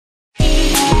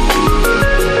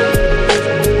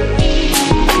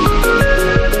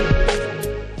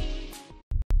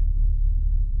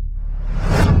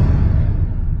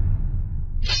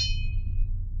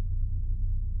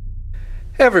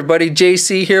Hey everybody,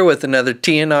 JC here with another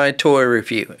T&I toy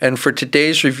review. And for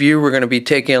today's review, we're going to be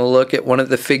taking a look at one of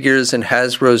the figures in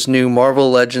Hasbro's new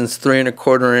Marvel Legends 3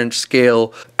 1/4 inch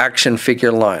scale action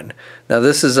figure line. Now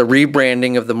this is a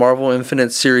rebranding of the Marvel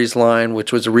Infinite series line,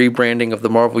 which was a rebranding of the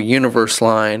Marvel Universe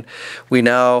line. We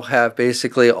now have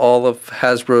basically all of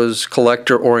Hasbro's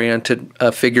collector-oriented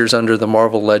figures under the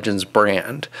Marvel Legends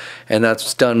brand. And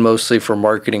that's done mostly for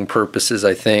marketing purposes,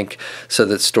 I think, so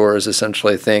that stores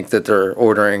essentially think that they're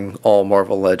ordering all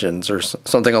Marvel Legends or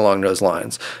something along those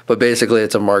lines. But basically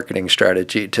it's a marketing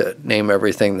strategy to name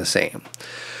everything the same.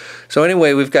 So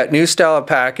anyway, we've got new style of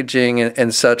packaging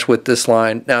and such with this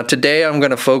line. Now today I'm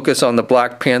going to focus on the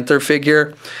Black Panther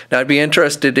figure. Now I'd be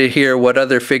interested to hear what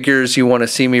other figures you want to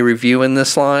see me review in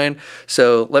this line.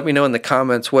 So let me know in the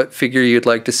comments what figure you'd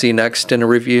like to see next in a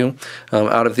review.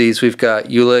 Out of these we've got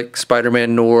Ulick,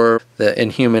 Spider-Man Noir, the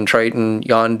Inhuman Triton,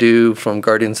 Yondu from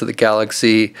Guardians of the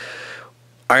Galaxy,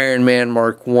 Iron Man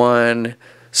Mark I,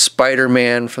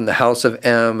 Spider-Man from the House of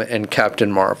M, and Captain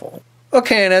Marvel.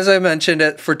 Okay, and as I mentioned,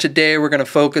 for today we're going to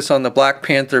focus on the Black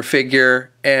Panther figure,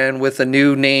 and with a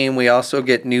new name we also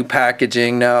get new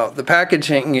packaging. Now the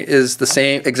packaging is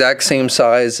the exact same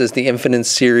size as the Infinite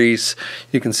series.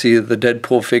 You can see the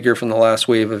Deadpool figure from the last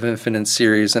wave of Infinite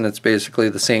series, and it's basically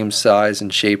the same size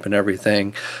and shape and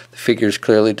everything. The figure is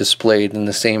clearly displayed in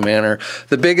the same manner.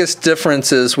 The biggest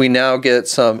difference is we now get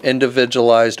some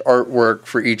individualized artwork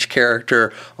for each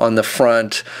character on the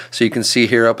front. So you can see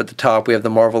here up at the top we have the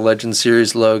Marvel Legends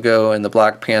series logo and the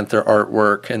Black Panther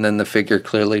artwork, and then the figure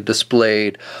clearly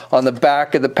displayed. On the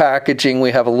back of the packaging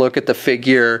we have a look at the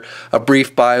figure, a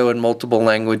brief bio in multiple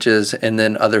languages, and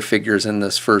then other figures in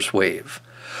this first wave.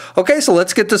 Okay, so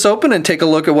let's get this open and take a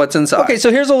look at what's inside. Okay, so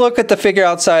here's a look at the figure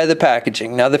outside of the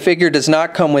packaging. Now the figure does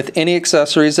not come with any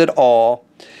accessories at all.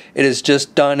 It is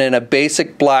just done in a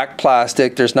basic black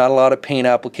plastic. There's not a lot of paint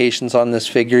applications on this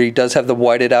figure. He does have the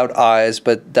whited out eyes,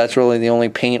 but that's really the only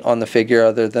paint on the figure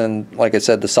other than, like I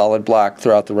said, the solid black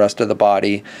throughout the rest of the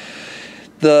body.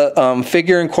 The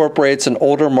figure incorporates an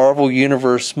older Marvel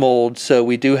Universe mold, so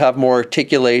we do have more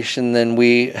articulation than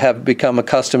we have become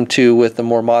accustomed to with the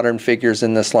more modern figures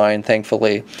in this line,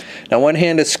 thankfully. Now one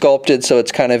hand is sculpted so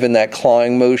it's kind of in that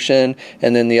clawing motion,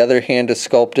 and then the other hand is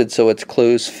sculpted so it's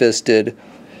closed-fisted.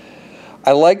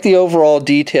 I like the overall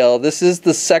detail. This is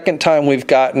the second time we've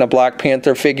gotten a Black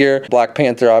Panther figure. Black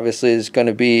Panther obviously is going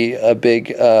to be a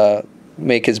big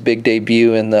make his big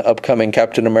debut in the upcoming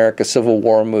Captain America Civil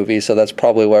War movie, so that's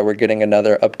probably why we're getting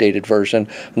another updated version.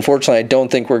 Unfortunately, I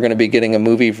don't think we're going to be getting a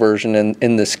movie version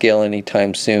in this scale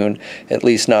anytime soon, at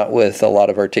least not with a lot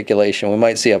of articulation. We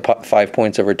might see a 5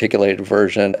 points of articulated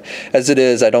version. As it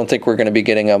is, I don't think we're going to be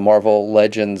getting a Marvel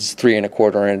Legends 3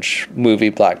 1/4 inch movie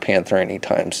Black Panther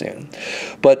anytime soon.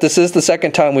 But this is the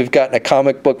second time we've gotten a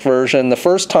comic book version. The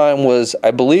first time was, I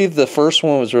believe the first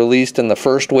one was released in the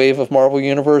first wave of Marvel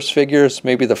Universe figures,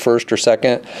 maybe the first or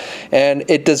second, and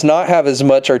it does not have as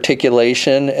much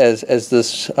articulation as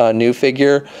this new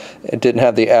figure. It didn't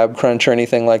have the ab crunch or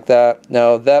anything like that.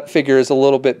 Now that figure is a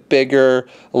little bit bigger,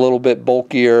 a little bit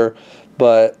bulkier,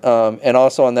 but and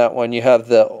also on that one you have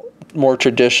the more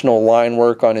traditional line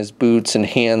work on his boots and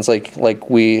hands like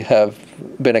we have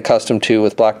been accustomed to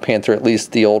with Black Panther, at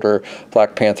least the older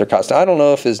Black Panther costume. I don't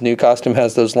know if his new costume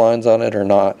has those lines on it or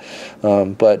not,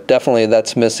 but definitely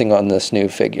that's missing on this new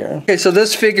figure. Okay, so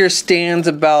this figure stands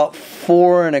about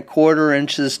 4 1/4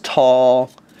 inches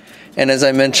tall. And as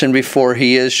I mentioned before,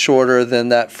 he is shorter than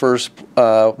that first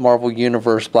Marvel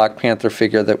Universe Black Panther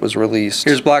figure that was released.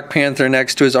 Here's Black Panther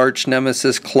next to his arch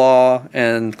nemesis Claw,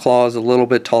 and Claw is a little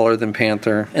bit taller than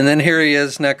Panther. And then here he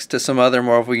is next to some other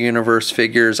Marvel Universe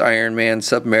figures, Iron Man,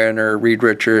 Submariner, Reed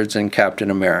Richards, and Captain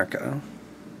America.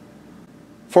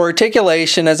 For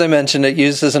articulation, as I mentioned, it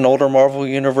uses an older Marvel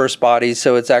Universe body,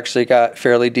 so it's actually got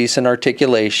fairly decent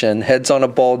articulation. Head's on a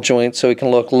ball joint, so he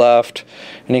can look left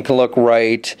and he can look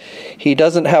right. He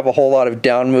doesn't have a whole lot of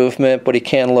down movement, but he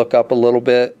can look up a little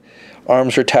bit.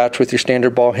 Arms are attached with your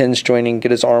standard ball hinge joint. You can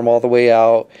get his arm all the way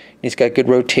out. He's got good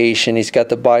rotation. He's got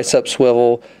the bicep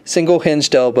swivel, single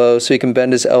hinged elbow, so he can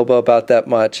bend his elbow about that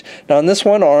much. Now on this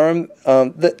one arm,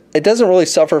 it doesn't really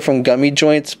suffer from gummy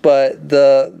joints, but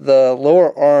the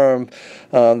lower arm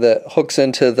that hooks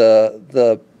into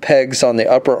the pegs on the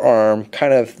upper arm,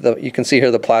 kind of, you can see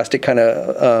here the plastic kind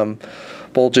of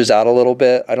bulges out a little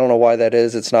bit. I don't know why that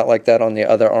is. It's not like that on the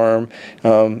other arm.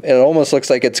 It almost looks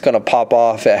like it's going to pop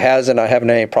off. It hasn't. I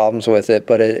haven't any problems with it,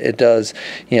 but it does,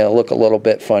 you know, look a little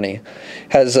bit funny.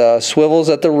 Has swivels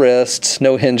at the wrists,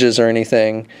 no hinges or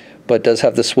anything, but does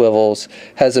have the swivels.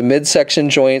 Has a midsection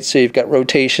joint, so you've got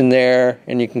rotation there,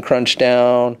 and you can crunch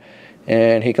down,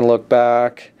 and he can look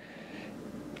back.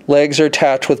 legs are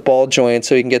attached with ball joints,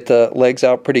 so he can get the legs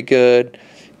out pretty good,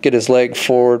 get his leg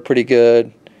forward pretty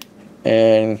good,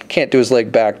 and can't do his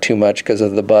leg back too much because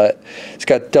of the butt. He's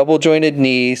got double jointed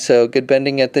knee, so good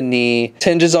bending at the knee.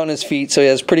 Hinges on his feet, so he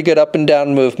has pretty good up and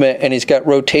down movement, and he's got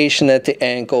rotation at the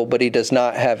ankle, but he does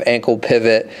not have ankle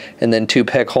pivot, and then 2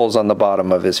 peg holes on the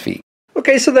bottom of his feet.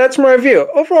 Okay, so that's my review.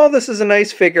 Overall, this is a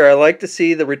nice figure. I like to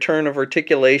see the return of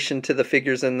articulation to the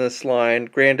figures in this line.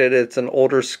 Granted, it's an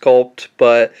older sculpt,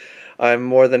 but I'm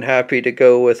more than happy to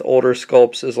go with older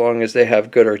sculpts as long as they have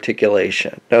good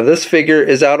articulation. Now, this figure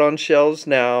is out on shelves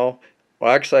now.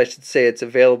 Well, actually, I should say it's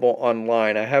available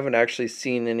online. I haven't actually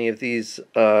seen any of these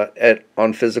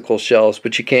on physical shelves,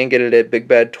 but you can get it at Big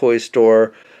Bad Toy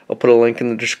Store. I'll put a link in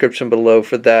the description below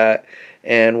for that.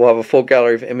 And we'll have a full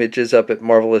gallery of images up at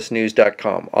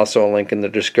marvelousnews.com. Also a link in the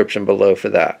description below for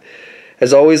that.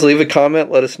 As always, leave a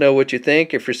comment. Let us know what you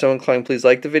think. If you're so inclined, please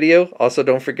like the video. Also,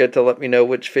 don't forget to let me know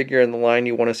which figure in the line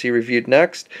you want to see reviewed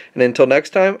next. And until next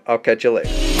time, I'll catch you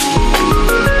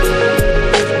later.